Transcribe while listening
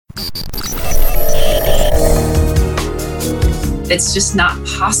It's just not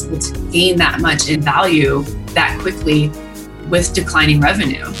possible to gain that much in value that quickly with declining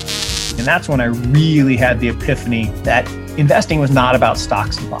revenue. And that's when I really had the epiphany that investing was not about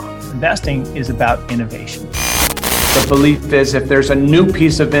stocks and bonds. Investing is about innovation. The belief is if there's a new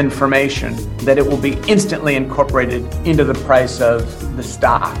piece of information, that it will be instantly incorporated into the price of the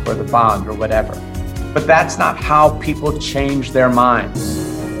stock or the bond or whatever. But that's not how people change their minds.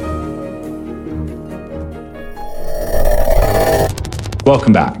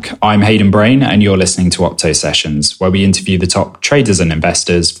 Welcome back. I'm Hayden Brain, and you're listening to Opto Sessions, where we interview the top traders and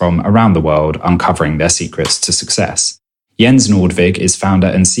investors from around the world, uncovering their secrets to success. Jens Nordvig is founder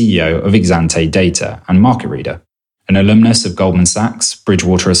and CEO of Exante Data and Market Reader. An alumnus of Goldman Sachs,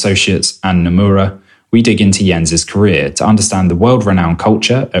 Bridgewater Associates, and Nomura, we dig into Jens's career to understand the world-renowned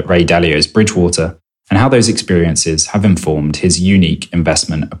culture at Ray Dalio's Bridgewater and how those experiences have informed his unique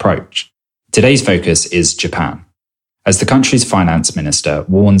investment approach. Today's focus is Japan. As the country's finance minister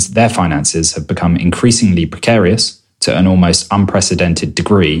warns their finances have become increasingly precarious to an almost unprecedented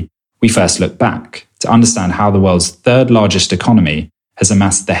degree, we first look back to understand how the world's third largest economy has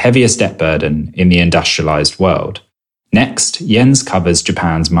amassed the heaviest debt burden in the industrialized world. Next, Jens covers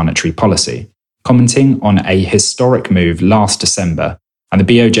Japan's monetary policy, commenting on a historic move last December and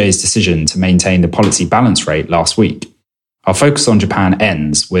the BOJ's decision to maintain the policy balance rate last week. Our focus on Japan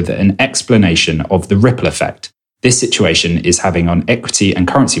ends with an explanation of the ripple effect this situation is having on equity and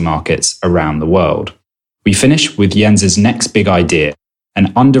currency markets around the world. We finish with Jens's next big idea,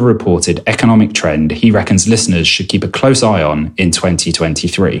 an underreported economic trend he reckons listeners should keep a close eye on in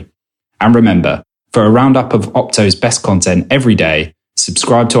 2023. And remember, for a roundup of Opto's best content every day,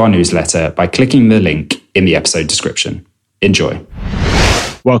 subscribe to our newsletter by clicking the link in the episode description. Enjoy.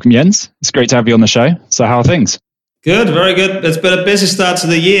 Welcome, Jens. It's great to have you on the show. So how are things? Good, very good. It's been a busy start to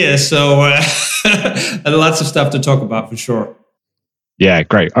the year, so lots of stuff to talk about for sure. Yeah,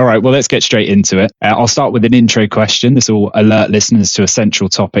 great. All right, well, let's get straight into it. I'll start with an intro question. This will alert listeners to a central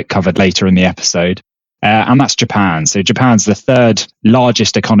topic covered later in the episode. And that's Japan. So Japan's the third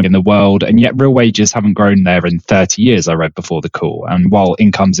largest economy in the world, and yet real wages haven't grown there in 30 years, I read before the call. And while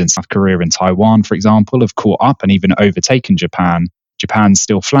incomes in South Korea and Taiwan, for example, have caught up and even overtaken Japan, Japan's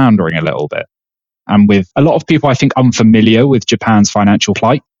still floundering a little bit. And with a lot of people, I think, unfamiliar with Japan's financial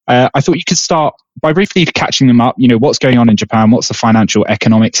plight, I thought you could start by briefly catching them up. You know, what's going on in Japan? What's the financial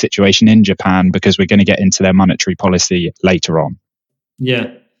economic situation in Japan? Because we're going to get into their monetary policy later on.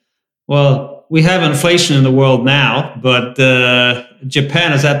 Yeah. Well, we have inflation in the world now, but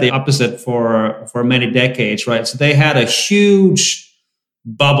Japan is at the opposite for many decades, right? So they had a huge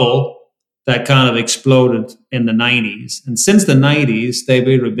bubble that kind of exploded in the 90s. And since the 90s, they've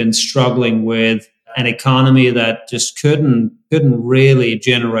really been struggling with an economy that just couldn't really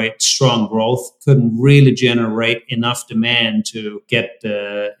generate strong growth, couldn't really generate enough demand to get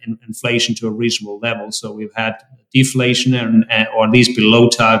inflation to a reasonable level. So we've had deflation or at least below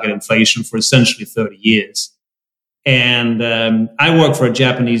target inflation for essentially 30 years. And I worked for a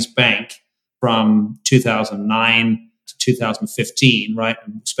Japanese bank from 2009 to 2015, right?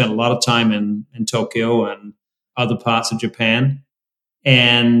 And spent a lot of time in Tokyo and other parts of Japan.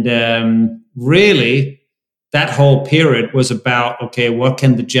 And really, that whole period was about, okay, what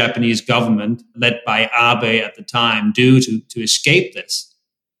can the Japanese government, led by Abe at the time, do to escape this?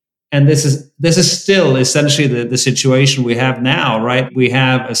 And this is still essentially the situation we have now, right? We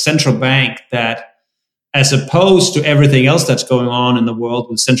have a central bank that, as opposed to everything else that's going on in the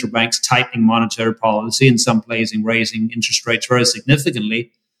world with central banks tightening monetary policy and some places raising interest rates very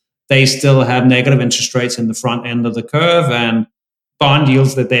significantly, they still have negative interest rates in the front end of the curve and bond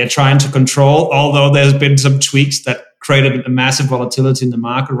yields that they are trying to control, although there's been some tweaks that created a massive volatility in the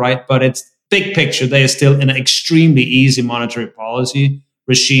market, right? But it's big picture, they are still in an extremely easy monetary policy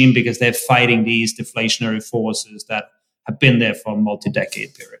regime because they're fighting these deflationary forces that have been there for a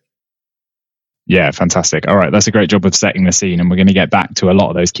multi-decade period. Yeah, fantastic. All right, that's a great job of setting the scene, and we're going to get back to a lot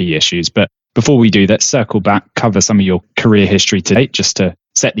of those key issues. But before we do, let's circle back, cover some of your career history to date, just to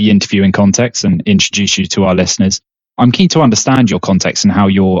set the interview in context and introduce you to our listeners. I'm keen to understand your context and how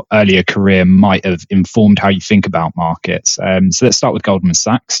your earlier career might have informed how you think about markets. So let's start with Goldman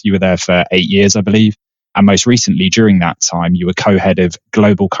Sachs. You were there for 8 years, I believe. And most recently, during that time, you were co-head of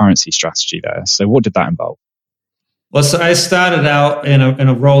global currency strategy there. So what did that involve? Well, so I started out in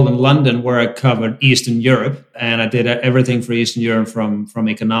a role in London where I covered Eastern Europe, and I did everything for Eastern Europe from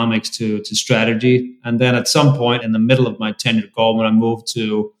economics to strategy. And then at some point in the middle of my tenure at Goldman, I moved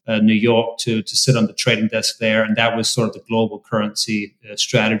to New York to sit on the trading desk there, and that was sort of the global currency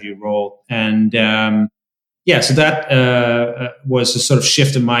strategy role. And so that was a sort of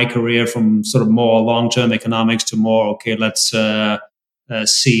shift in my career from sort of more long-term economics to more, okay, let's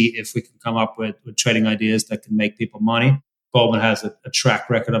see if we can come up with trading ideas that can make people money. Goldman has a track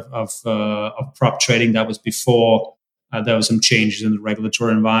record of prop trading. That was before there was some changes in the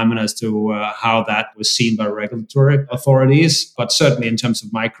regulatory environment as to how that was seen by regulatory authorities. But certainly in terms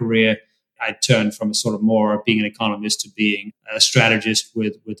of my career, I turned from a sort of more being an economist to being a strategist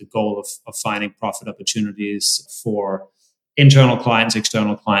with the goal of finding profit opportunities for internal clients,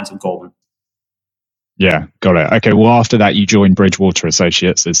 external clients of Goldman. Yeah, got it. Okay, well, after that, you joined Bridgewater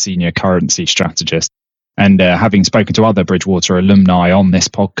Associates as senior currency strategist. And having spoken to other Bridgewater alumni on this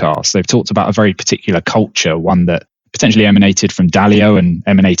podcast, they've talked about a very particular culture, one that potentially emanated from Dalio and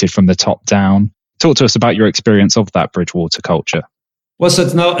emanated from the top down. Talk to us about your experience of that Bridgewater culture. Well, so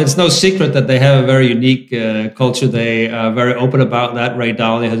it's no secret that they have a very unique culture. They are very open about that. Ray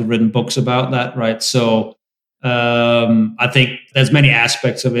Dalio has written books about that, right? So I think there's many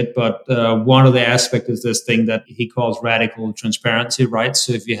aspects of it, but one of the aspects is this thing that he calls radical transparency, right?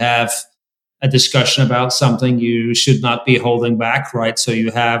 So if you have a discussion about something, you should not be holding back, right? So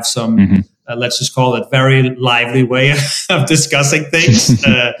you have some, let's just call it very lively way of discussing things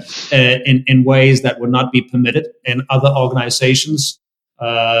in ways that would not be permitted in other organizations.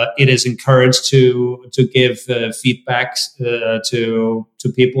 It is encouraged to give feedbacks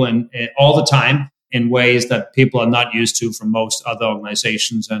to people and all the time in ways that people are not used to from most other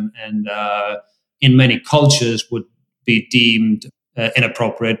organizations, and in many cultures would be deemed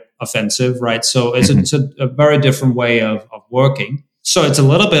inappropriate, offensive, right? So it's a very different way of working. So it's a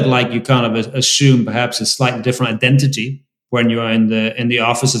little bit like you kind of assume perhaps a slightly different identity when you're in the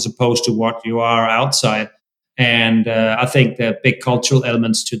office as opposed to what you are outside. And I think there are big cultural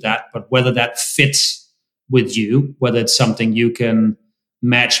elements to that, but whether that fits with you, whether it's something you can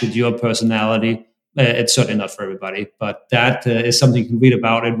match with your personality, it's certainly not for everybody. But that is something you can read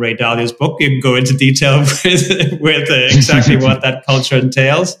about in Ray Dalio's book. You can go into detail with exactly what that culture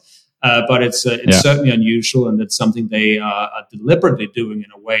entails. But it's certainly unusual, and it's something they are deliberately doing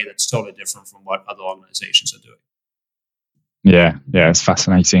in a way that's totally different from what other organizations are doing. Yeah, it's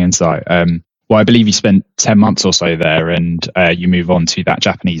fascinating insight. Well, I believe you spent 10 months or so there, and you move on to that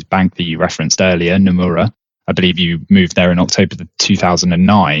Japanese bank that you referenced earlier, Nomura. I believe you moved there in October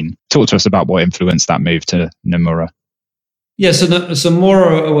 2009. Talk to us about what influenced that move to Nomura. Yeah, so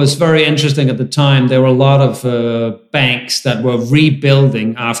Nomura was very interesting at the time. There were a lot of banks that were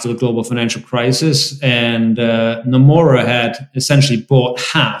rebuilding after the global financial crisis, and Nomura had essentially bought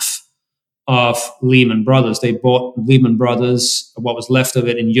half of Lehman Brothers. They bought Lehman Brothers, what was left of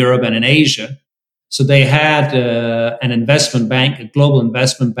it, in Europe and in Asia. So they had an investment bank, a global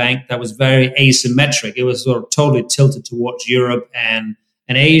investment bank that was very asymmetric. It was sort of totally tilted towards Europe and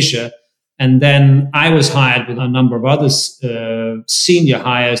Asia. And then I was hired with a number of other senior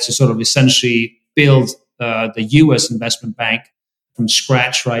hires to sort of essentially build the US investment bank from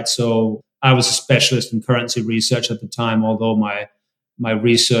scratch, right? So I was a specialist in currency research at the time, although my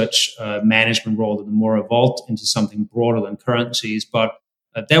research management role at Nomura evolved into something broader than currencies. But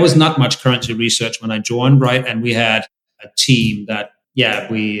there was not much currency research when I joined, right? And we had a team that,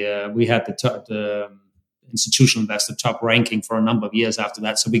 we had the institutional investor top ranking for a number of years after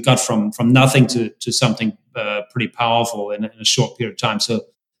that. So we got from nothing to something pretty powerful in a short period of time. So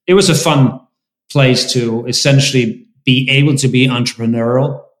it was a fun place to essentially be able to be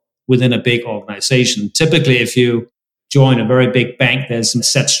entrepreneurial within a big organization. Typically, if you join a very big bank, there's some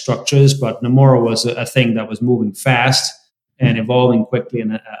set structures, but Nomura was a thing that was moving fast and evolving quickly,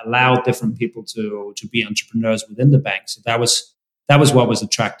 and allowed different people to be entrepreneurs within the bank. So that was what was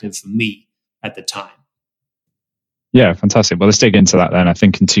attractive for me at the time. Yeah, fantastic. Well, let's dig into that then. I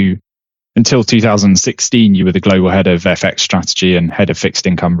think until 2016, you were the global head of FX strategy and head of fixed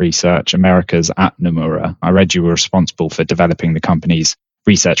income research Americas at Nomura. I read you were responsible for developing the company's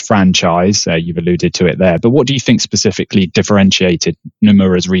research franchise. You've alluded to it there. But what do you think specifically differentiated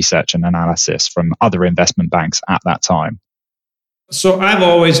Nomura's research and analysis from other investment banks at that time? So I've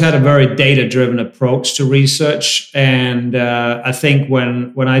always had a very data-driven approach to research. And I think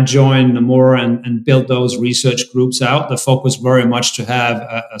when I joined Nomura and built those research groups out, the focus very much to have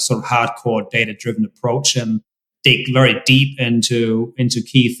a sort of hardcore data-driven approach and dig very deep into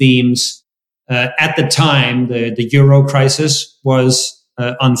key themes. At the time, the Euro crisis was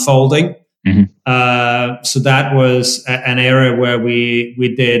unfolding. Mm-hmm. So that was an area where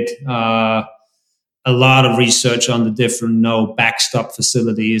we did a lot of research on the different backstop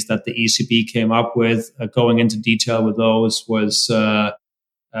facilities that the ECB came up with. Going into detail with those was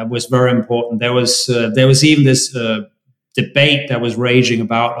very important. There was even this debate that was raging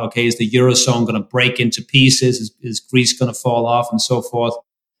about, okay, is the Eurozone going to break into pieces? Is Greece going to fall off and so forth?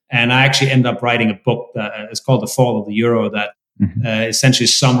 And I actually ended up writing a book that it's called The Fall of the Euro that essentially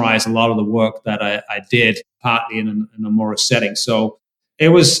summarized a lot of the work that I did, partly in a more setting. So it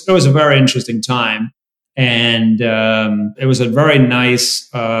was a very interesting time. And it was a very nice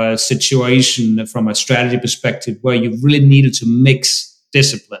situation from a strategy perspective where you really needed to mix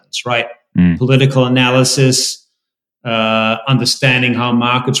disciplines, right? Political analysis, understanding how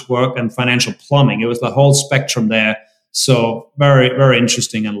markets work, and financial plumbing. It was the whole spectrum there. So very, very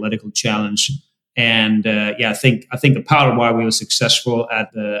interesting analytical challenge. And I think a part of why we were successful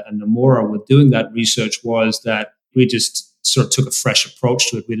at Nomura with doing that research was that we just sort of took a fresh approach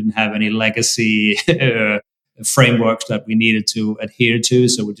to it. We didn't have any legacy frameworks that we needed to adhere to,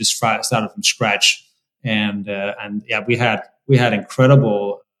 so we just started from scratch. And we had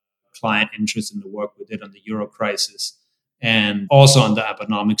incredible client interest in the work we did on the Euro crisis, and also on the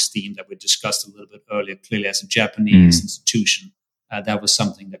Abenomics theme that we discussed a little bit earlier. Clearly, as a Japanese institution, that was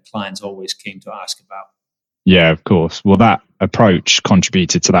something that clients always came to ask about. Yeah, of course. Well, that approach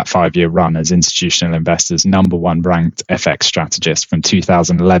contributed to that 5-year run as Institutional Investor's number one ranked FX strategist from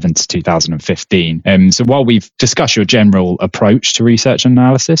 2011 to 2015. So while we've discussed your general approach to research and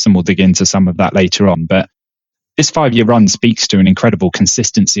analysis, and we'll dig into some of that later on, but this 5-year run speaks to an incredible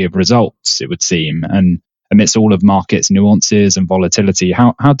consistency of results, it would seem. And amidst all of markets' nuances and volatility,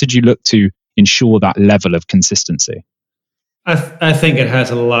 how did you look to ensure that level of consistency? I think it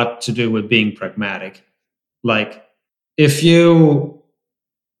has a lot to do with being pragmatic. Like, if you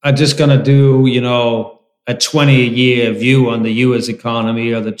are just going to do, a 20-year view on the US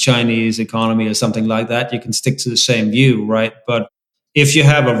economy or the Chinese economy or something like that, you can stick to the same view, right? But if you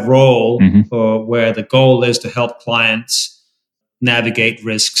have a role where the goal is to help clients navigate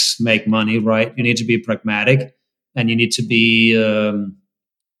risks, make money, right, you need to be pragmatic, and you need to be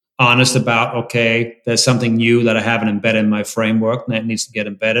honest about, okay, there's something new that I haven't embedded in my framework and that needs to get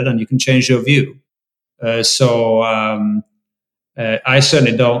embedded, and you can change your view. So I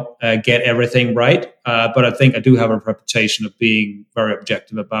certainly don't get everything right, but I think I do have a reputation of being very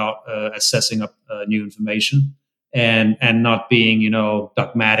objective about assessing up new information and not being,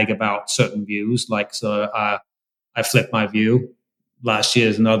 dogmatic about certain views. Like, so I flipped my view. Last year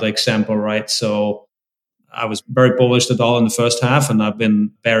is another example, right? So I was very bullish the dollar in the first half, and I've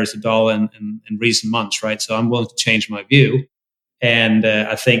been bearish the dollar in recent months, right? So I'm willing to change my view. And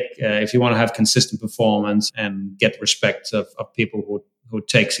I think if you want to have consistent performance and get respect of people who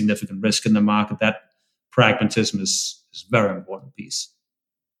take significant risk in the market, that pragmatism is a very important piece.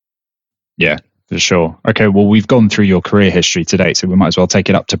 Yeah, for sure. Okay, well, we've gone through your career history today, so we might as well take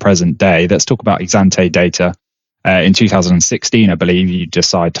it up to present day. Let's talk about Exante Data. In 2016, I believe you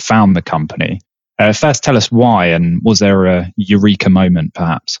decided to found the company. First, tell us why, and was there a eureka moment,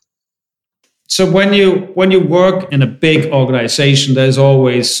 perhaps? So when you work in a big organization, there's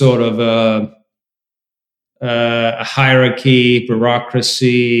always sort of a hierarchy,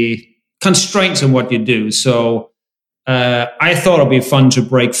 bureaucracy, constraints in what you do. So I thought it'd be fun to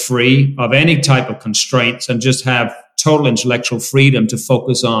break free of any type of constraints and just have total intellectual freedom to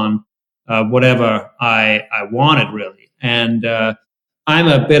focus on whatever I wanted, really. And I'm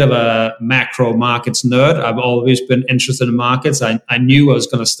a bit of a macro markets nerd. I've always been interested in markets. I knew I was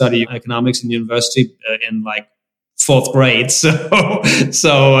going to study economics in university in like 4th grade. So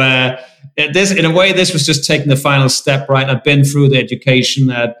this, in a way, this was just taking the final step, right? I've been through the education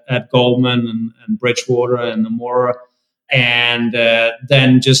at Goldman and Bridgewater and Nomura, and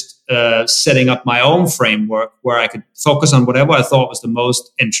then just setting up my own framework where I could focus on whatever I thought was the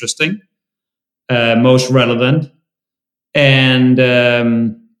most interesting, most relevant, and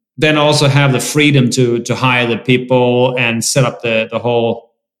then also have the freedom to hire the people and set up the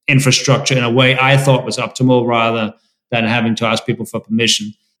whole infrastructure in a way I thought was optimal rather than having to ask people for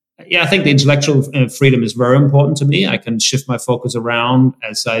permission. Yeah, I think the intellectual freedom is very important to me. I can shift my focus around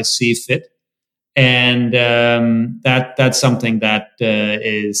as I see fit. And that's something that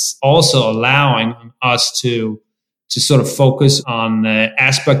is also allowing us to sort of focus on the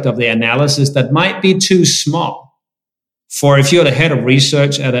aspect of the analysis that might be too small. For if you're the head of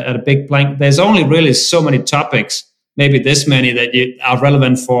research at a big bank, there's only really so many topics, maybe this many, that are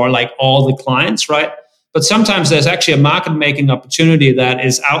relevant for like all the clients, right? But sometimes there's actually a market making opportunity that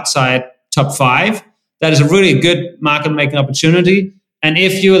is outside top 5. That is a really good market making opportunity. And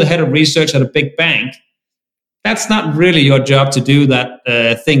if you're the head of research at a big bank, that's not really your job to do that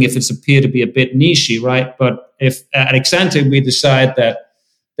thing if it's appear to be a bit nichey, right? But if at Exante we decide that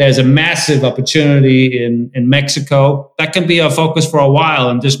there's a massive opportunity in Mexico, that can be our focus for a while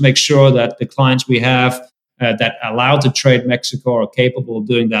and just make sure that the clients we have that allow to trade Mexico or are capable of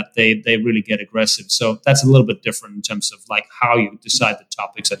doing that, they really get aggressive. So that's a little bit different in terms of like how you decide the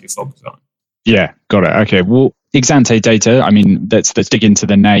topics that you focus on. Yeah, got it. Okay, well, Exante data, I mean, let's dig into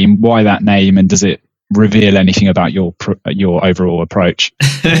the name. Why that name, and does it reveal anything about your overall approach?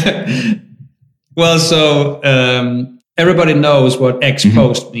 Well, so everybody knows what ex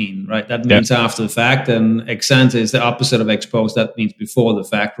post mean, right? That means after the fact, and ex ante is the opposite of ex post. That means before the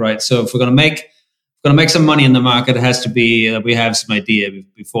fact, right? So if we're going to make some money in the market, it has to be we have some idea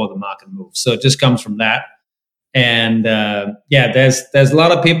before the market moves. So it just comes from that. And there's a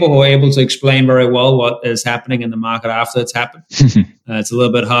lot of people who are able to explain very well what is happening in the market after it's happened. It's a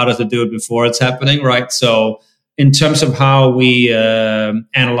little bit harder to do it before it's happening, right? So in terms of how we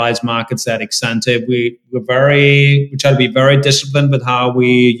analyze markets at Exante, we try to be very disciplined with how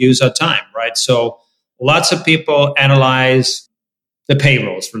we use our time, right? So lots of people analyze the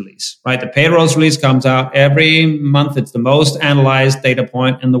payrolls release, right? The payrolls release comes out every month. It's the most analyzed data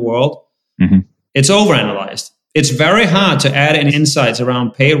point in the world. It's overanalyzed. It's very hard to add any insights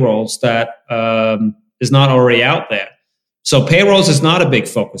around payrolls that is not already out there. So payrolls is not a big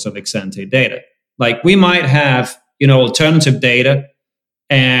focus of Exante data. Like we might have, alternative data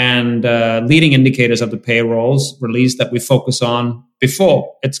and leading indicators of the payrolls release that we focus on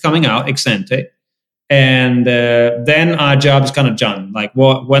before it's coming out, Exante. And then our job is kind of done. Like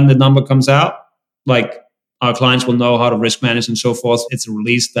when the number comes out, like our clients will know how to risk manage and so forth. It's a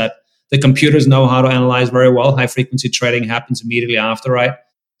release that the computers know how to analyze very well. High frequency trading happens immediately after, right?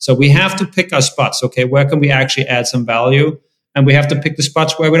 So we have to pick our spots. Okay, where can we actually add some value? And we have to pick the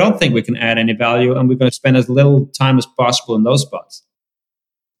spots where we don't think we can add any value, and we're going to spend as little time as possible in those spots.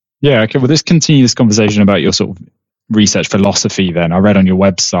 Yeah, okay. Well, let's continue this conversation about your sort of research philosophy then. I read on your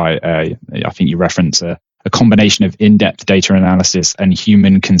website, I think you reference a combination of in-depth data analysis and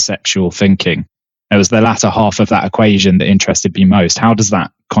human conceptual thinking. It was the latter half of that equation that interested me most. How does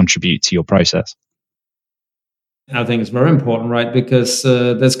that contribute to your process? I think it's very important, right? Because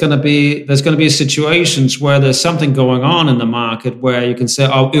there's going to be situations where there's something going on in the market where you can say,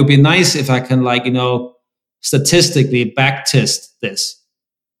 "Oh, it would be nice if I can, statistically backtest this."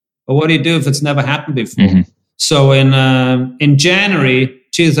 But what do you do if it's never happened before? So in January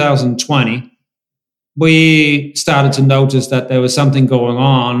 2020. We started to notice that there was something going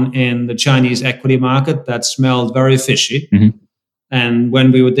on in the Chinese equity market that smelled very fishy. And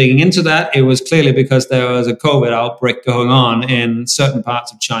when we were digging into that, it was clearly because there was a COVID outbreak going on in certain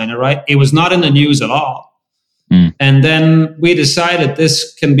parts of China, right? It was not in the news at all. And then we decided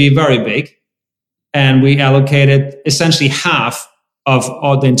this can be very big. And we allocated essentially half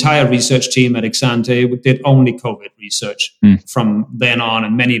of the entire research team at Exante. We did only COVID research from then on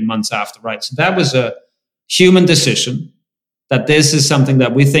and many months after, right? So that was a human decision that this is something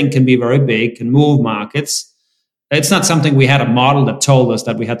that we think can be very big, can move markets. It's not something we had a model that told us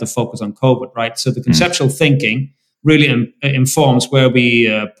that we had to focus on COVID, right? So the conceptual thinking really informs where we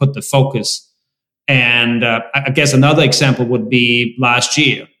put the focus. And I guess another example would be last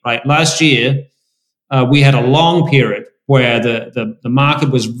year, right? Last year, we had a long period where the market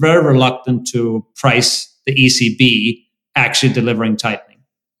was very reluctant to price the ECB actually delivering tightening.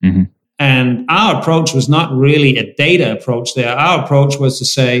 And our approach was not really a data approach there. Our approach was to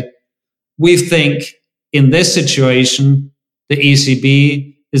say, we think in this situation, the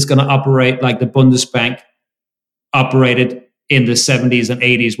ECB is going to operate like the Bundesbank operated in the 70s and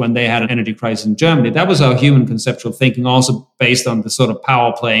 80s when they had an energy crisis in Germany. That was our human conceptual thinking, also based on the sort of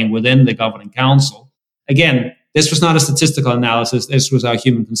power playing within the governing council. Again, this was not a statistical analysis. This was our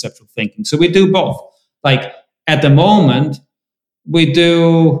human conceptual thinking. So we do both. Like at the moment, we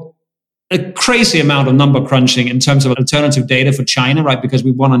do a crazy amount of number crunching in terms of alternative data for China, right? Because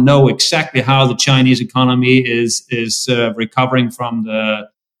we want to know exactly how the Chinese economy is recovering from the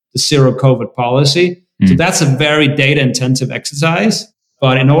zero COVID policy. So that's a very data intensive exercise.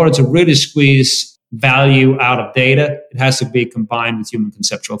 But in order to really squeeze value out of data, it has to be combined with human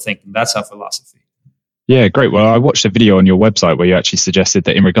conceptual thinking. That's our philosophy. Yeah, great. Well, I watched a video on your website where you actually suggested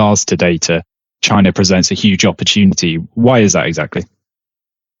that in regards to data, China presents a huge opportunity. Why is that exactly?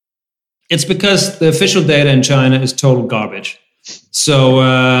 It's because the official data in China is total garbage. So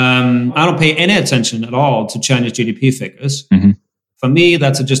I don't pay any attention at all to China's GDP figures. For me,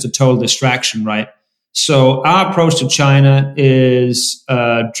 that's just a total distraction, right? So our approach to China is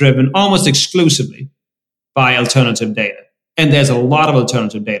driven almost exclusively by alternative data. And there's a lot of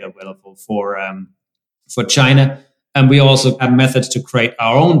alternative data available for China. And we also have methods to create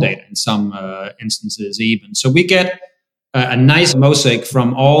our own data in some instances even. So we get a nice mosaic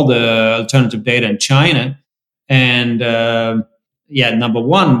from all the alternative data in China. And number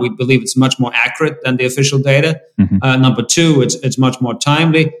one, we believe it's much more accurate than the official data. Number two, it's much more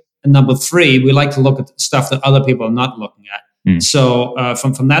timely. And number three, we like to look at stuff that other people are not looking at. So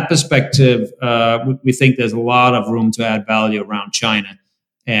from that perspective, we think there's a lot of room to add value around China.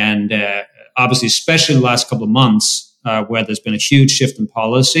 And obviously, especially in the last couple of months, where there's been a huge shift in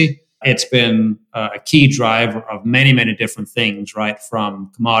policy, it's been a key driver of many, many different things, right?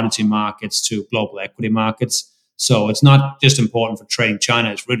 From commodity markets to global equity markets. So it's not just important for trading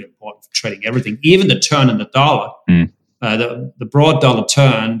China, it's really important for trading everything, even the turn in the dollar. The broad dollar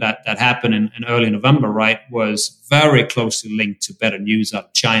turn that happened in early November, right, was very closely linked to better news out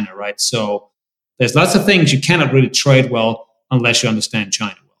of China, right? So there's lots of things you cannot really trade well unless you understand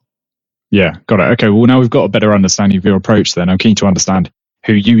China well. Yeah, got it. Okay, well, now we've got a better understanding of your approach then. I'm keen to understand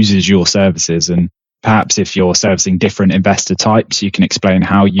who uses your services, and perhaps if you're servicing different investor types, you can explain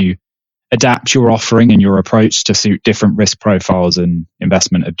how you adapt your offering and your approach to suit different risk profiles and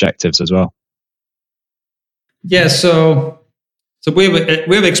investment objectives as well. Yeah, so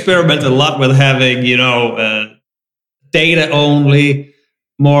we've experimented a lot with having, data only,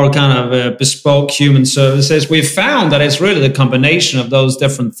 more kind of bespoke human services. We've found that it's really the combination of those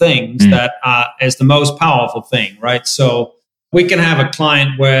different things that is the most powerful thing, right? So we can have a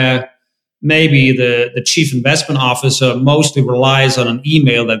client where maybe the chief investment officer mostly relies on an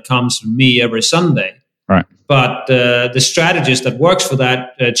email that comes from me every Sunday. Right. But the strategist that works for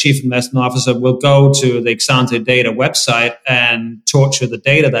that chief investment officer will go to the Exante Data website and torture the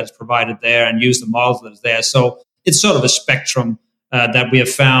data that's provided there and use the models that's there. So it's sort of a spectrum that we have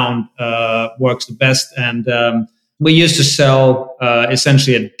found works the best. And we used to sell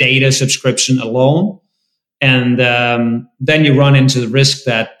essentially a data subscription alone. And then you run into the risk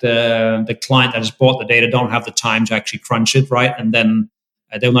that the client that has bought the data don't have the time to actually crunch it, right? And then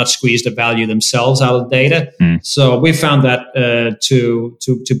they'll not squeeze the value themselves out of the data. So we found that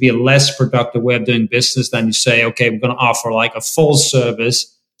to be a less productive way of doing business than you say, okay, we're going to offer like a full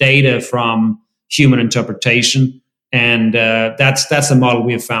service data from human interpretation. And that's the model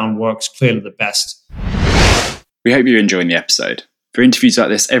we have found works clearly the best. We hope you're enjoying the episode. For interviews like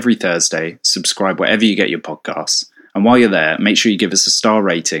this every Thursday, subscribe wherever you get your podcasts. And while you're there, make sure you give us a star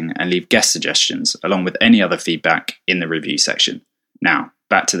rating and leave guest suggestions, along with any other feedback in the review section. Now,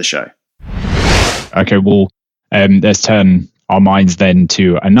 back to the show. Okay, well, let's turn our minds then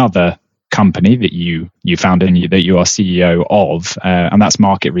to another company that you founded and that you are CEO of, and that's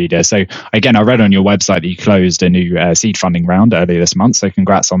Market Reader. So again, I read on your website that you closed a new seed funding round earlier this month. So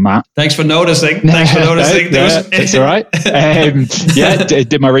congrats on that. Thanks for noticing. That's all right.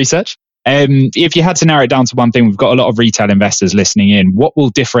 Did my research. If you had to narrow it down to one thing, we've got a lot of retail investors listening in. What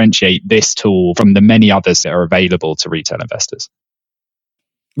will differentiate this tool from the many others that are available to retail investors?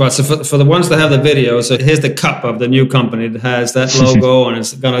 Well, so for the ones that have the video, so here's the cup of the new company that has that logo and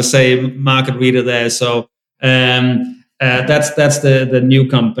it's going to say Market Reader there. So that's the new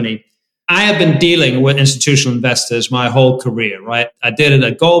company. I have been dealing with institutional investors my whole career, right? I did it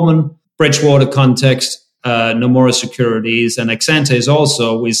at Goldman, Bridgewater Context, Nomura Securities, and Exante is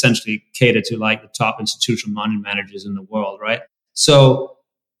also, we essentially cater to like the top institutional money managers in the world, right? So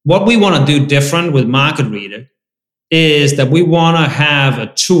what we want to do different with Market Reader is that we want to have a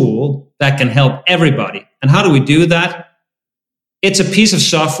tool that can help everybody. And how do we do that? It's a piece of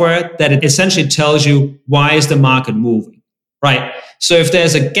software that it essentially tells you why is the market moving, right? So if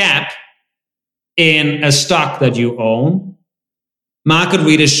there's a gap in a stock that you own, Market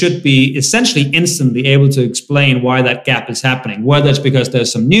Reader should be essentially instantly able to explain why that gap is happening, whether it's because there's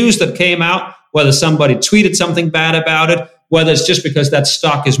some news that came out, whether somebody tweeted something bad about it, whether it's just because that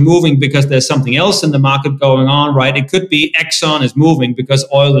stock is moving because there's something else in the market going on, right? It could be Exxon is moving because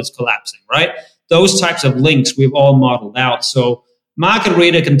oil is collapsing, right? Those types of links we've all modeled out. So Market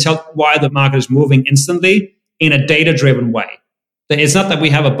Reader can tell why the market is moving instantly in a data-driven way. It's not that we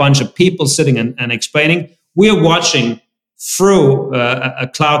have a bunch of people sitting and explaining. We're watching through a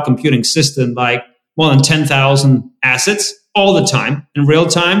cloud computing system like more than 10,000 assets all the time in real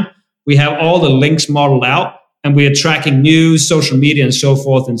time. We have all the links modeled out. And we are tracking news, social media, and so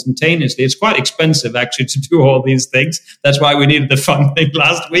forth instantaneously. It's quite expensive, actually, to do all these things. That's why we needed the funding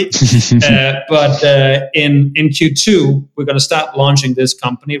last week. But in Q2, we're going to start launching this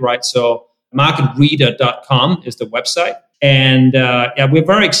company, right? So marketreader.com is the website. And we're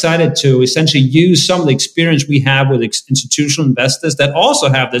very excited to essentially use some of the experience we have with institutional investors that also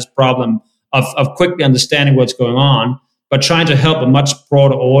have this problem of quickly understanding what's going on, but trying to help a much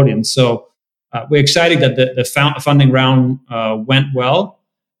broader audience. So we're excited that the funding round went well,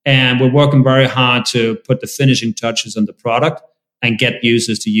 and we're working very hard to put the finishing touches on the product and get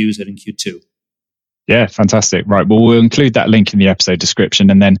users to use it in Q2. Yeah, fantastic. Right. Well, we'll include that link in the episode description,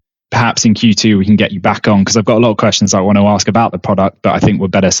 and then perhaps in Q2 we can get you back on, because I've got a lot of questions I want to ask about the product, but I think we're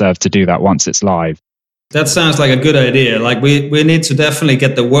better served to do that once it's live. That sounds like a good idea. Like we need to definitely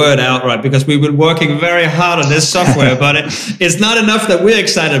get the word out, right? Because we've been working very hard on this software, but it's not enough that we're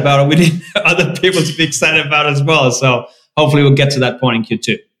excited about it. We need other people to be excited about it as well. So hopefully we'll get to that point in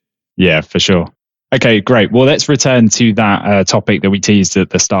Q2. Yeah, for sure. Okay, great. Well, let's return to that topic that we teased at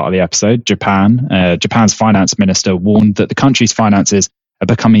the start of the episode, Japan. Japan's finance minister warned that the country's finances are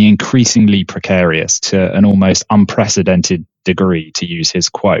becoming increasingly precarious to an almost unprecedented degree, to use his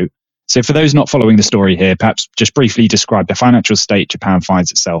quote. So for those not following the story here, perhaps just briefly describe the financial state Japan finds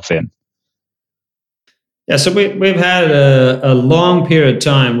itself in. Yeah, so we've had a long period of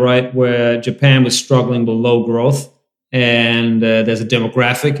time, right, where Japan was struggling with low growth. And there's a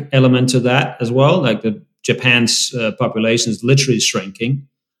demographic element to that as well. Like Japan's population is literally shrinking.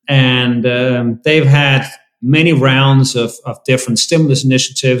 And they've had many rounds of different stimulus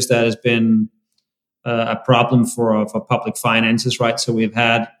initiatives that has been a problem for public finances, right? So we've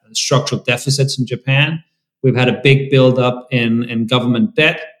had structural deficits in Japan. We've had a big buildup in government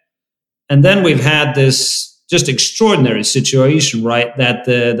debt. And then we've had this just extraordinary situation, right? That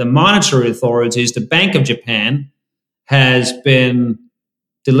the monetary authorities, the Bank of Japan, has been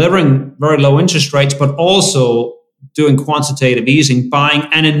delivering very low interest rates, but also doing quantitative easing, buying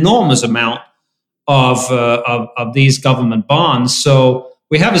an enormous amount of these government bonds. So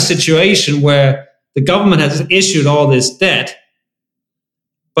we have a situation where the government has issued all this debt,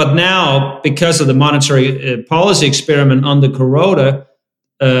 but now, because of the monetary policy experiment under Kuroda,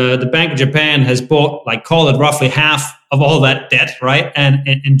 the Bank of Japan has bought, like, call it roughly half of all that debt, right? And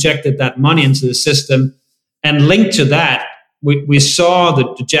injected that money into the system. And linked to that, we saw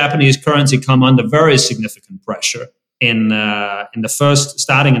the Japanese currency come under very significant pressure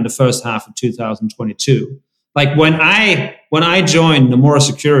starting in the first half of 2022. Like when I joined Nomura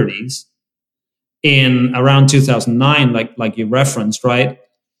Securities in around 2009, like you referenced, right?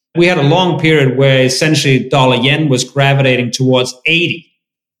 We had a long period where essentially dollar yen was gravitating towards 80.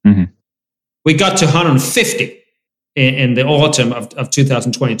 Mm-hmm. We got to 150 in the autumn of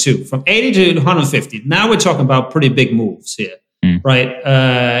 2022, from 80 to 150. Now we're talking about pretty big moves here, right?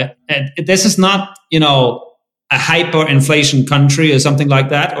 And this is not, a hyperinflation country or something like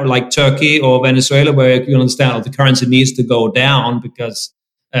that, or like Turkey or Venezuela, where you understand the currency needs to go down because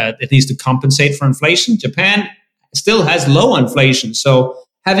it needs to compensate for inflation. Japan still has low inflation. So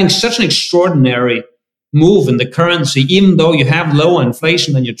having such an extraordinary move in the currency, even though you have lower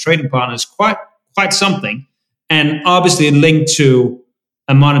inflation than your trading partner, is quite something. And obviously linked to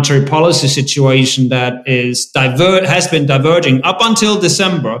a monetary policy situation that has been diverging up until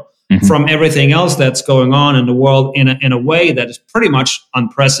December from everything else that's going on in the world in a way that is pretty much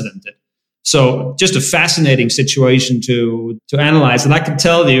unprecedented. So just a fascinating situation to analyze. And I can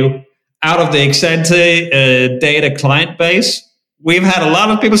tell you, out of the Exente data client base, we've had a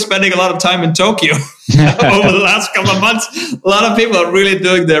lot of people spending a lot of time in Tokyo over the last couple of months. A lot of people are really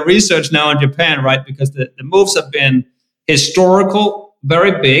doing their research now in Japan, right? Because the moves have been historical,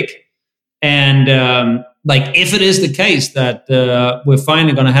 very big. And if it is the case that we're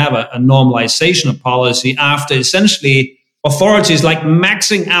finally going to have a normalization of policy after essentially authorities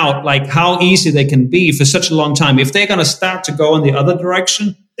maxing out how easy they can be for such a long time, if they're going to start to go in the other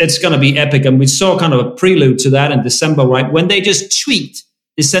direction, it's going to be epic. And we saw kind of a prelude to that in December, right? When they just tweaked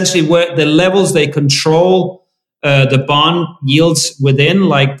essentially where the levels they control the bond yields within,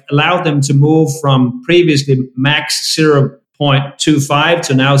 allowed them to move from previously max 0.25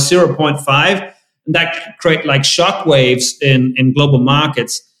 to now 0.5. And that create shockwaves in global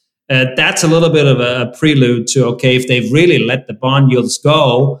markets. That's a little bit of a prelude to, okay, if they've really let the bond yields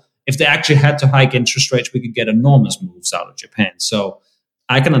go, if they actually had to hike interest rates, we could get enormous moves out of Japan. So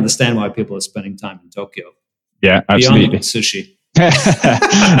I can understand why people are spending time in Tokyo. Yeah, absolutely. Beyond sushi.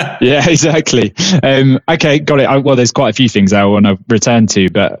 Yeah, exactly. Okay, got it. Well, there's quite a few things I want to return to,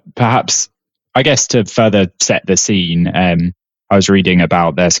 but perhaps, I guess, to further set the scene, I was reading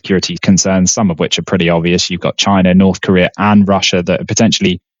about their security concerns, some of which are pretty obvious. You've got China, North Korea, and Russia that are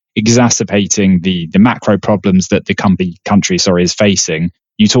potentially exacerbating the macro problems that the country is facing.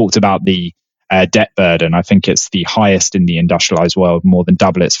 You talked about the debt burden. I think it's the highest in the industrialized world, more than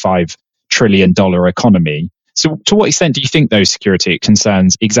double its $5 trillion economy. So to what extent do you think those security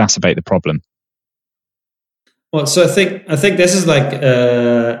concerns exacerbate the problem? Well, so I think this is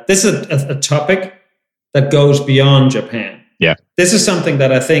this is a topic that goes beyond Japan. Yeah. This is something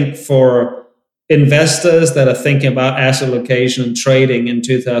that I think for investors that are thinking about asset allocation and trading in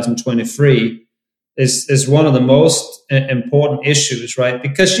 2023 is one of the most important issues, right?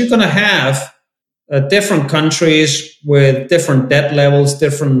 Because you're going to have different countries with different debt levels,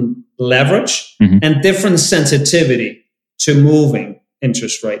 different leverage, and different sensitivity to moving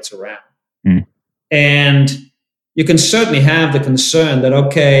interest rates around. And you can certainly have the concern that,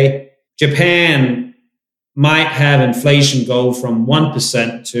 okay, Japan might have inflation go from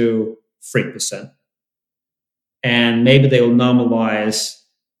 1% to 3%. And maybe they will normalize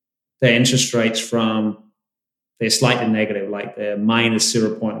their interest rates from, they're slightly negative, like they're minus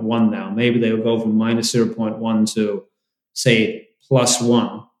 0.1 now. Maybe they will go from minus 0.1 to, say, plus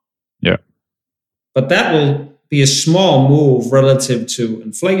 1. Yeah. But that will be a small move relative to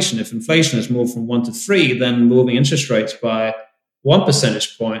inflation. If inflation has moved from 1 to 3, then moving interest rates by 1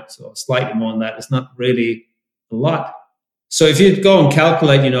 percentage point, or slightly more than that, is not really a lot. So if you go and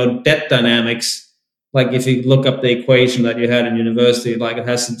calculate, debt dynamics, like if you look up the equation that you had in university, like it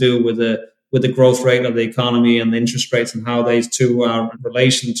has to do with the growth rate of the economy and the interest rates and how these two are in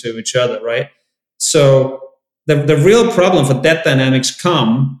relation to each other, right? So the real problem for debt dynamics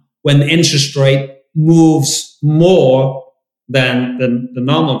come when the interest rate moves more than the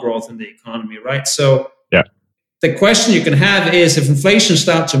normal growth in the economy, right? So the question you can have is, if inflation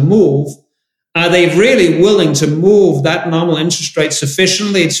starts to move, are they really willing to move that normal interest rate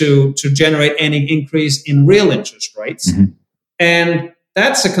sufficiently to generate any increase in real interest rates? And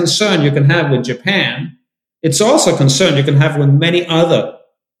that's a concern you can have with Japan. It's also a concern you can have with many other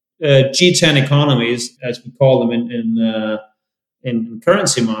G10 economies, as we call them in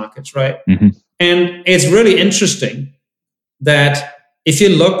currency markets, right? And it's really interesting that if you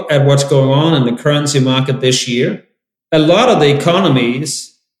look at what's going on in the currency market this year, a lot of the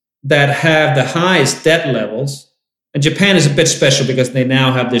economies that have the highest debt levels, and Japan is a bit special because they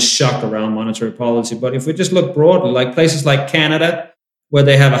now have this shock around monetary policy. But if we just look broadly, like places like Canada, where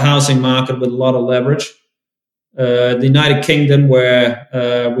they have a housing market with a lot of leverage, the United Kingdom, where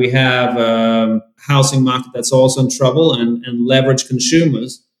we have a housing market that's also in trouble and leveraged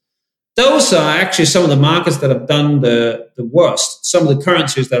consumers, those are actually some of the markets that have done the worst, some of the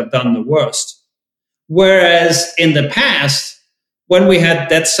currencies that have done the worst. Whereas in the past, when we had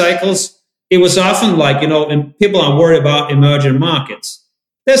debt cycles, it was often like, people are worried about emerging markets.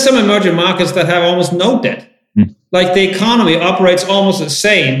 There's some emerging markets that have almost no debt. Like the economy operates almost the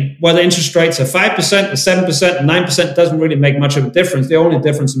same, whether interest rates are 5%, or 7%, 9% doesn't really make much of a difference. The only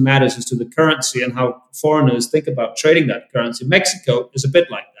difference that matters is to the currency and how foreigners think about trading that currency. Mexico is a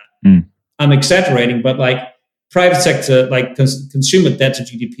bit like that. I'm exaggerating, but like private sector, like consumer debt to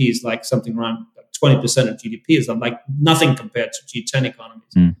GDP is like something around 20% of GDP, is like nothing compared to G10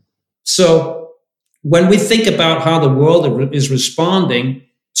 economies. So when we think about how the world is responding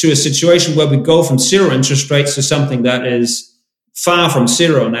to a situation where we go from zero interest rates to something that is far from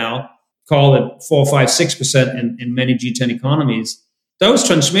zero now, call it 4, 5, 6% in many G10 economies, those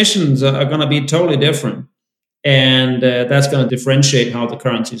transmissions are going to be totally different. And that's going to differentiate how the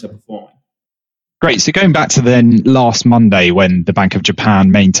currencies are performing. Great. So going back to then last Monday, when the Bank of Japan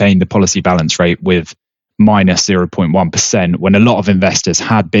maintained the policy balance rate with minus 0.1%, when a lot of investors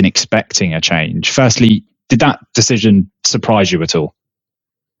had been expecting a change. Firstly, did that decision surprise you at all?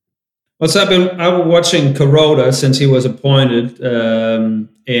 Well, so I've been watching Kuroda since he was appointed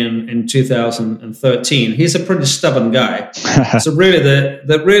in 2013. He's a pretty stubborn guy. So really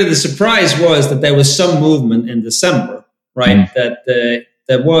the surprise was that there was some movement in December, right? That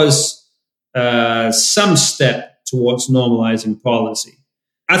there was some step towards normalizing policy.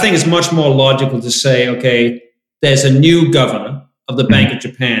 I think it's much more logical to say, okay, there's a new governor of the Bank of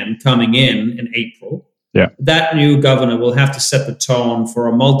Japan coming in April. Yeah. That new governor will have to set the tone for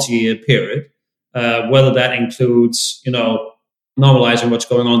a multi-year period, whether that includes, normalizing what's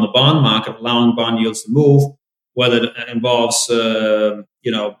going on in the bond market, allowing bond yields to move, whether it involves,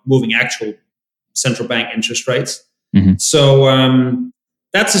 moving actual central bank interest rates. So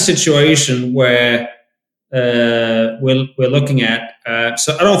that's a situation where we're looking at.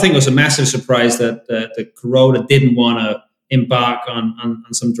 So I don't think it was a massive surprise that the Kuroda didn't want to embark on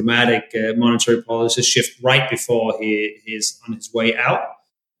some dramatic monetary policy shift right before he's on his way out.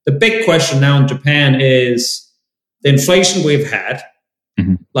 The big question now in Japan is the inflation we've had,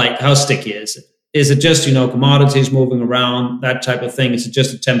 like how sticky is it? Is it just, commodities moving around, that type of thing? Is it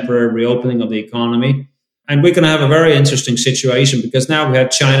just a temporary reopening of the economy? And we're going to have a very interesting situation because now we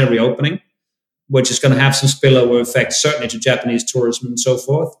have China reopening, which is going to have some spillover effects, certainly to Japanese tourism and so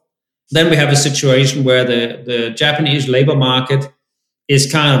forth. Then we have a situation where the Japanese labor market is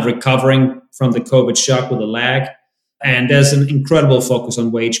kind of recovering from the COVID shock with a lag. And there's an incredible focus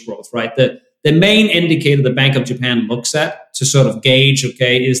on wage growth, right? The main indicator the Bank of Japan looks at to sort of gauge,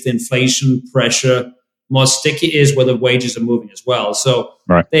 okay, is the inflation pressure more sticky, is whether wages are moving as well. So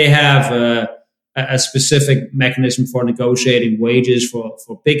they have a specific mechanism for negotiating wages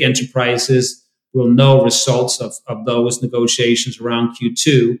for big enterprises. We'll know results of those negotiations around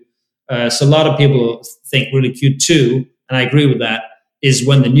Q2. So a lot of people think really Q2, and I agree with that, is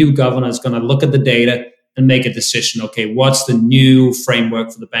when the new governor is going to look at the data and make a decision. Okay, what's the new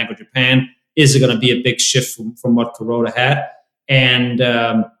framework for the Bank of Japan? Is it going to be a big shift from what Kuroda had? And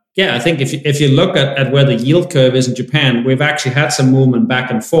I think if you look at where the yield curve is in Japan, we've actually had some movement back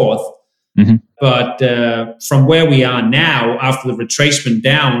and forth. Mm-hmm. But from where we are now, after the retracement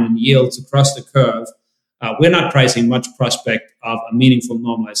down in yields across the curve, we're not pricing much prospect of a meaningful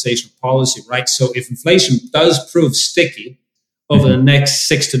normalization of policy, right? So if inflation does prove sticky over the next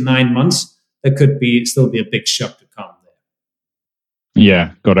 6 to 9 months, there could still be a big shock to come there.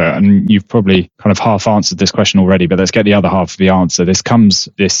 Yeah, got it. And you've probably kind of half answered this question already, but let's get the other half of the answer.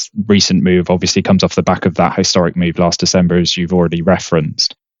 This recent move obviously comes off the back of that historic move last December, as you've already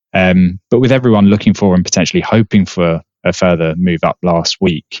referenced. But with everyone looking for and potentially hoping for a further move up last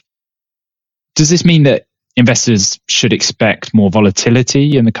week, does this mean that investors should expect more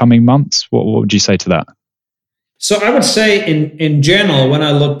volatility in the coming months? What would you say to that? So I would say in general, when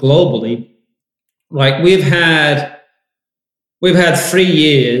I look globally, like we've had 3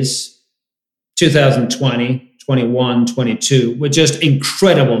 years, 2020, 21, 22, with just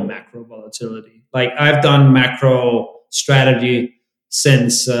incredible macro volatility. Like I've done macro strategy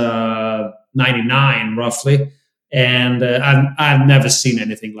since 99 roughly. And I've never seen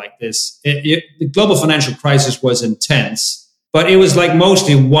anything like this. The global financial crisis was intense, but it was like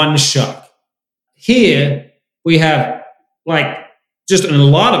mostly one shock. Here, we have like just a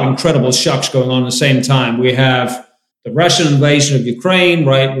lot of incredible shocks going on at the same time. We have the Russian invasion of Ukraine,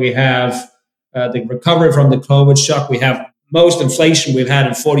 right? We have the recovery from the COVID shock. We have most inflation we've had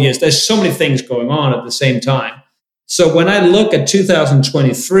in 40 years. There's so many things going on at the same time. So when I look at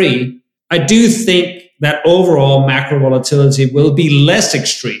 2023, I do think that overall macro volatility will be less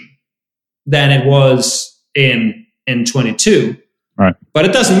extreme than it was in 22. Right. But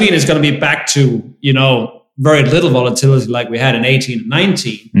it doesn't mean it's going to be back to, very little volatility like we had in 18 and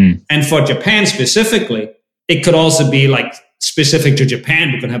 19. And for Japan specifically, it could also be like specific to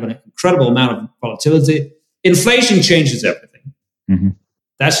Japan. We could have an incredible amount of volatility. Inflation changes everything. Mm-hmm.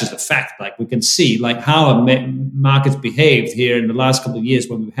 That's just a fact. Like we can see like how markets behaved here in the last couple of years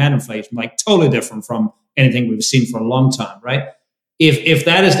when we've had inflation, like totally different from anything we've seen for a long time, right? If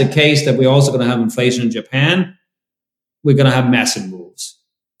that is the case, that we're also going to have inflation in Japan, we're going to have massive moves.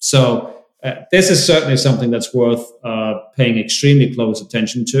 So this is certainly something that's worth paying extremely close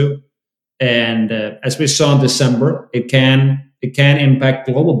attention to. And as we saw in December, it can impact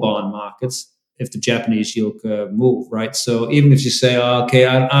global bond markets if the Japanese yield curve move, right? So even if you say, okay,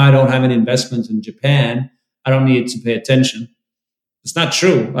 I don't have any investments in Japan, I don't need to pay attention. It's not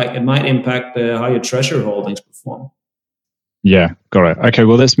true. Like it might impact how your treasury holdings perform. Yeah, got it. Okay,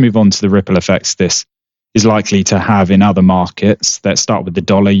 well, let's move on to the ripple effects this is likely to have in other markets. Let's start with the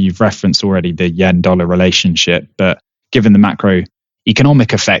dollar. You've referenced already the yen-dollar relationship, but given the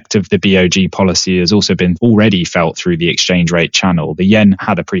macroeconomic effect of the BOJ policy has also been already felt through the exchange rate channel. The yen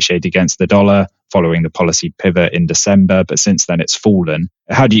had appreciated against the dollar following the policy pivot in December, but since then it's fallen.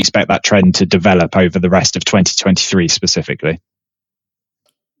 How do you expect that trend to develop over the rest of 2023 specifically?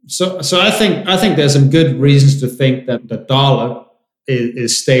 So I think there's some good reasons to think that the dollar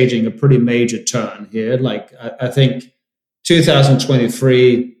is staging a pretty major turn here. Like I think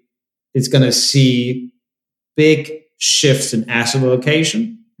 2023 is going to see big shifts in asset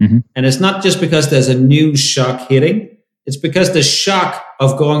allocation. Mm-hmm. And it's not just because there's a new shock hitting. It's because the shock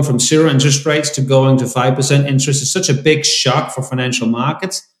of going from 0 interest rates to going to 5% interest is such a big shock for financial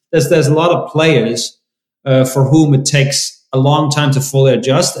markets. There's a lot of players for whom it takes a long time to fully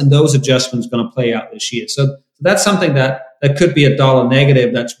adjust, and those adjustments are going to play out this year. So that's something that could be a dollar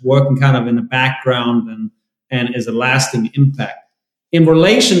negative that's working kind of in the background and is a lasting impact. In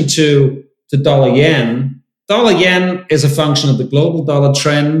relation to dollar yen is a function of the global dollar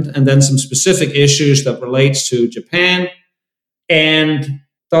trend and then some specific issues that relates to Japan. And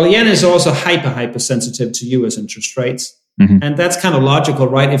dollar yen is also hyper sensitive to US interest rates. Mm-hmm. And that's kind of logical,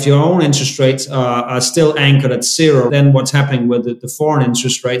 right? If your own interest rates are still anchored at 0, then what's happening with the foreign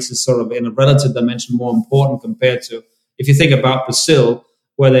interest rates is sort of in a relative dimension more important compared to if you think about Brazil,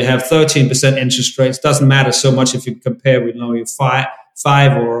 where they have 13% interest rates. Doesn't matter so much if you compare with your 5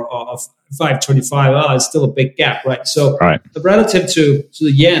 or 5.25. It's still a big gap, right? So relative to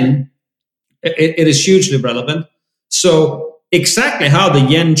the yen, it is hugely relevant. So exactly how the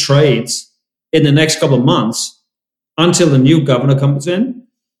yen trades in the next couple of months until the new governor comes in,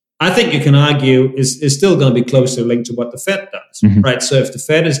 I think you can argue is still going to be closely linked to what the Fed does, right? So if the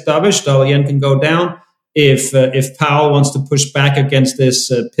Fed is dovish, dollar yen can go down. If Powell wants to push back against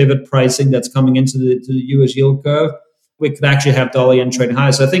this pivot pricing that's coming into the U.S. yield curve, we could actually have dollar yen trading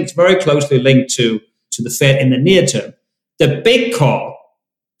higher. So I think it's very closely linked to the Fed in the near term. The big call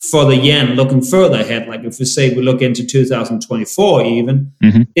for the yen looking further ahead, like if we say we look into 2024 even,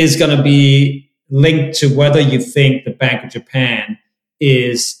 is going to be linked to whether you think the Bank of Japan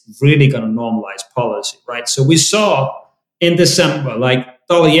is really going to normalize policy, right? So we saw in December, like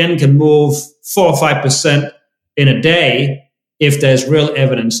dollar yen can move 4 or 5% in a day if there's real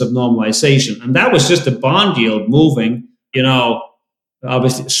evidence of normalization. And that was just the bond yield moving,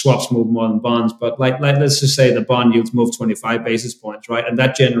 obviously swaps move more than bonds, but like let's just say the bond yields move 25 basis points, right? And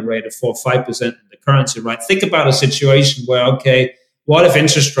that generated 4 or 5% in the currency, right? Think about a situation where, okay, what if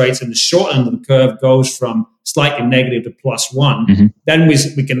interest rates in the short end of the curve goes from slightly negative to +1? Then we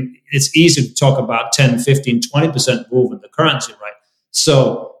can, it's easy to talk about 10, 15, 20% move in the currency, right?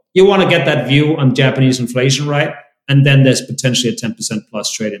 So you want to get that view on Japanese inflation, right? And then there's potentially a 10%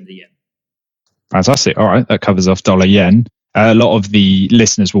 plus trade in the yen. Fantastic. All right. That covers off dollar yen. A lot of the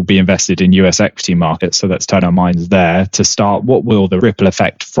listeners will be invested in US equity markets. So let's turn our minds there to start. What will the ripple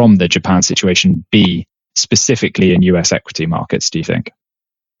effect from the Japan situation be specifically in US equity markets, do you think?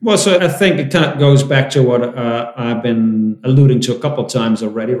 Well, so I think it kind of goes back to what I've been alluding to a couple of times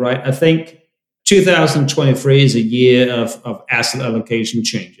already, right? I think 2023 is a year of asset allocation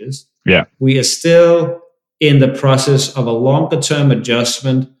changes. Yeah. We are still in the process of a longer term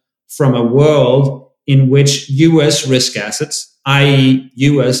adjustment from a world in which US risk assets, i.e.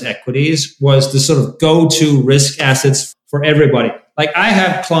 US equities, was the sort of go-to risk assets for everybody. Like I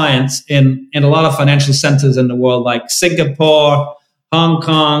have clients in a lot of financial centers in the world, like Singapore, Hong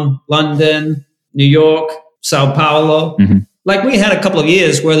Kong, London, New York, Sao Paulo. Like we had a couple of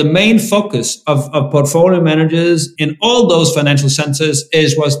years where the main focus of portfolio managers in all those financial centers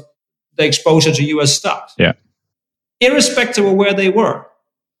was the exposure to US stocks. Yeah. Irrespective of where they were.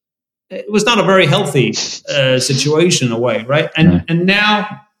 It was not a very healthy situation in a way, right? And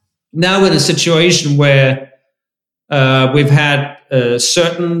now we're in a situation where we've had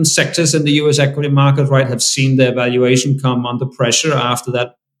certain sectors in the US equity market, right, have seen their valuation come under pressure after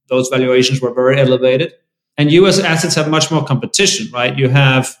that. Those valuations were very elevated. And US assets have much more competition, right? You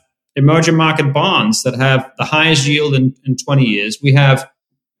have emerging market bonds that have the highest yield in 20 years. We have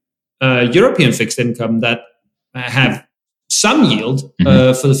European fixed income that have some yield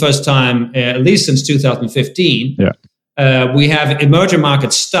for the first time, at least since 2015. Yeah. We have emerging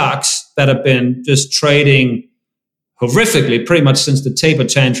market stocks that have been just trading horrifically pretty much since the taper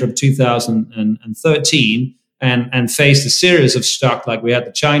tantrum of 2013 and faced a series of shock. Like we had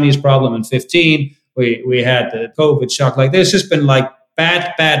the Chinese problem in 15. We had the COVID shock. Like there's just been like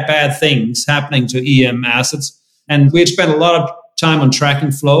bad things happening to EM assets. And we've spent a lot of time on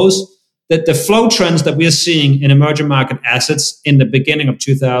tracking flows. That the flow trends that we're seeing in emerging market assets in the beginning of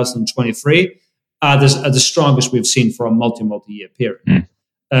 2023 are the strongest we've seen for a multi-year period.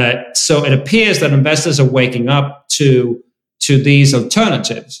 So it appears that investors are waking up to these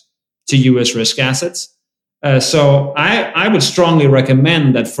alternatives to US risk assets. So I would strongly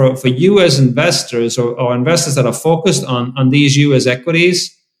recommend that for US investors or investors that are focused on these US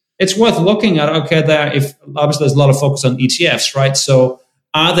equities, it's worth looking at, okay, if obviously there's a lot of focus on ETFs, right? So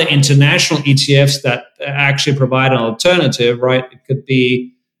are there international ETFs that actually provide an alternative, right? It could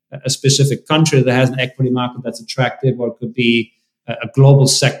be a specific country that has an equity market that's attractive, or it could be a global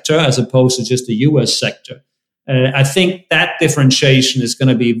sector as opposed to just a US sector. I think that differentiation is going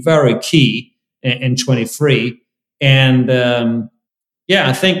to be very key in 23. And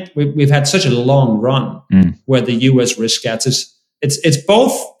I think we've had such a long run where the US risk assets,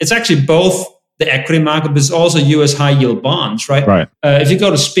 it's actually both the equity market, but it's also US high yield bonds, right? Right. If you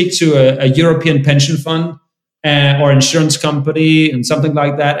go to speak to a European pension fund or insurance company and something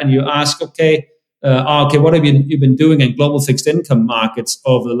like that, and you ask, okay, what have you been doing in global fixed income markets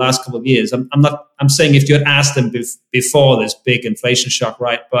over the last couple of years? I'm saying if you had asked them before this big inflation shock,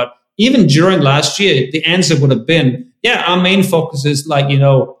 right? But even during last year, the answer would have been, our main focus is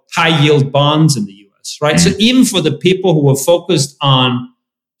high yield bonds in the US, right? So even for the people who were focused on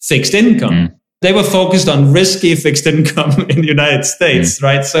fixed income, they were focused on risky fixed income in the United States,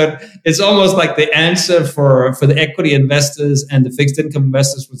 right? So it's almost like the answer for the equity investors and the fixed income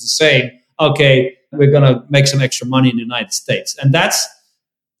investors was the same. Okay, we're going to make some extra money in the United States. And that's,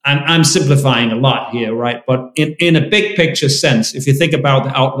 I'm simplifying a lot here, right? But in a big picture sense, if you think about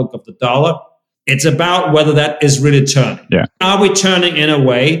the outlook of the dollar, it's about whether that is really turning. Yeah. Are we turning in a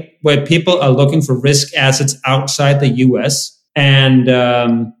way where people are looking for risk assets outside the US? And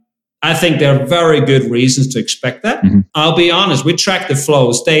I think there are very good reasons to expect that. Mm-hmm. I'll be honest, we track the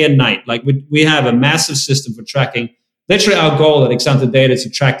flows day and night. Like we have a massive system for tracking. Literally our goal at Exante Data is to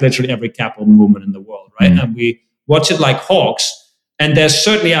track literally every capital movement in the world, right? Mm-hmm. And we watch it like hawks. And there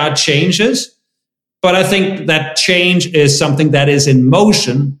certainly are changes, but I think that change is something that is in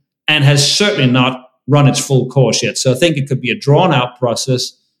motion and has certainly not run its full course yet. So I think it could be a drawn out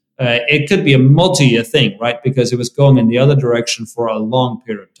process. It could be a multi-year thing, right? Because it was going in the other direction for a long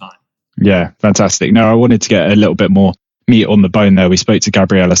period of time. Yeah, fantastic. No, I wanted to get a little bit more meat on the bone there. We spoke to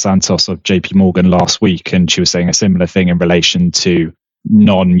Gabriela Santos of JP Morgan last week, and she was saying a similar thing in relation to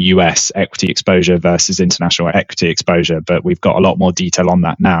non-US equity exposure versus international equity exposure. But we've got a lot more detail on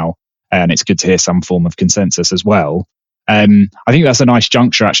that now, and it's good to hear some form of consensus as well. I think that's a nice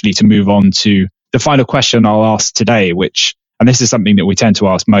juncture actually to move on to the final question I'll ask today, which, and this is something that we tend to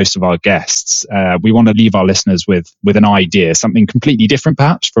ask most of our guests. We want to leave our listeners with an idea, something completely different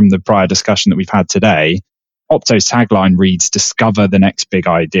perhaps from the prior discussion that we've had today. Opto's tagline reads, "Discover the next big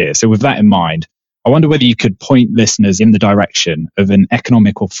idea." So with that in mind, I wonder whether you could point listeners in the direction of an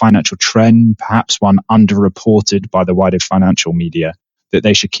economic or financial trend, perhaps one underreported by the wider financial media, that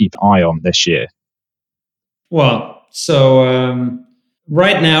they should keep an eye on this year. Well, so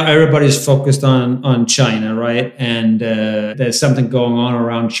right now, everybody's focused on China, right? And there's something going on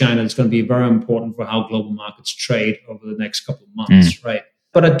around China that's going to be very important for how global markets trade over the next couple of months, right?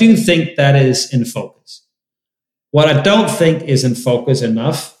 But I do think that is in focus. What I don't think is in focus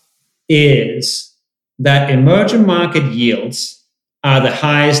enough is that emerging market yields are the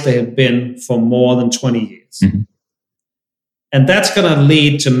highest they have been for more than 20 years. Mm-hmm. And that's going to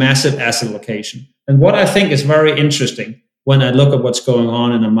lead to massive asset allocation. And what I think is very interesting when I look at what's going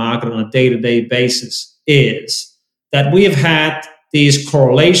on in the market on a day-to-day basis is that we have had these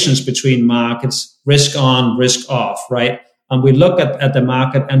correlations between markets, risk on, risk off, right? And we look at the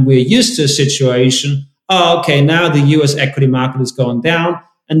market and we're used to a situation, now the US equity market is going down,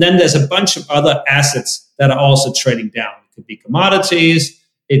 and then there's a bunch of other assets that are also trading down. It could be commodities,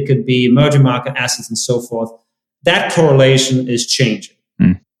 it could be emerging market assets and so forth. That correlation is changing.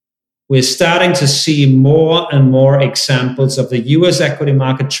 We're starting to see more and more examples of the US equity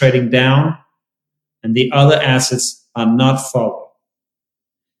market trading down and the other assets are not following.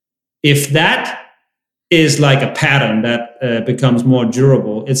 If that is like a pattern that becomes more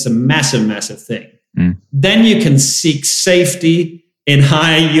durable, it's a massive, massive thing. Then you can seek safety in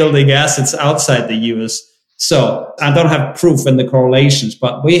high yielding assets outside the US. So I don't have proof in the correlations,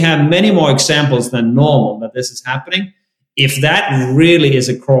 but we have many more examples than normal that this is happening. If that really is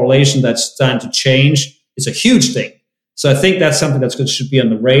a correlation that's starting to change, it's a huge thing. So I think that's something that should be on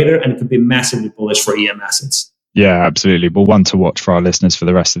the radar, and it could be massively bullish for EM assets. Yeah, absolutely. Well, one to watch for our listeners for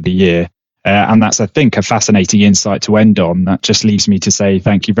the rest of the year. And that's, I think, a fascinating insight to end on. That just leaves me to say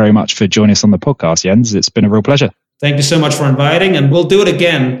thank you very much for joining us on the podcast, Jens. It's been a real pleasure. Thank you so much for inviting, and we'll do it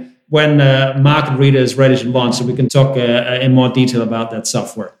again when Market Reader is ready to launch, so we can talk in more detail about that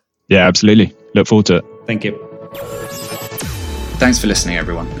software. Yeah, absolutely. Look forward to it. Thank you. Thanks for listening,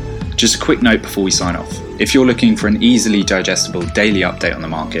 everyone. Just a quick note before we sign off. If you're looking for an easily digestible daily update on the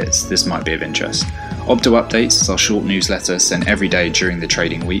markets, this might be of interest. Opto Updates is our short newsletter sent every day during the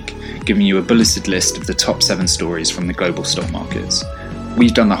trading week, giving you a bulleted list of the top 7 stories from the global stock markets.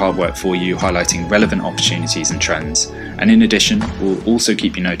 We've done the hard work for you, highlighting relevant opportunities and trends. And in addition, we'll also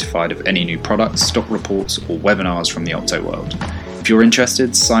keep you notified of any new products, stock reports, or webinars from the Opto world. If you're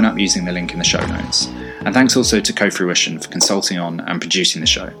interested, sign up using the link in the show notes. And thanks also to Co-Fruition for consulting on and producing the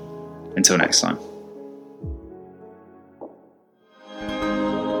show. Until next time.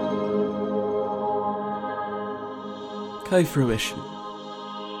 Co-Fruition.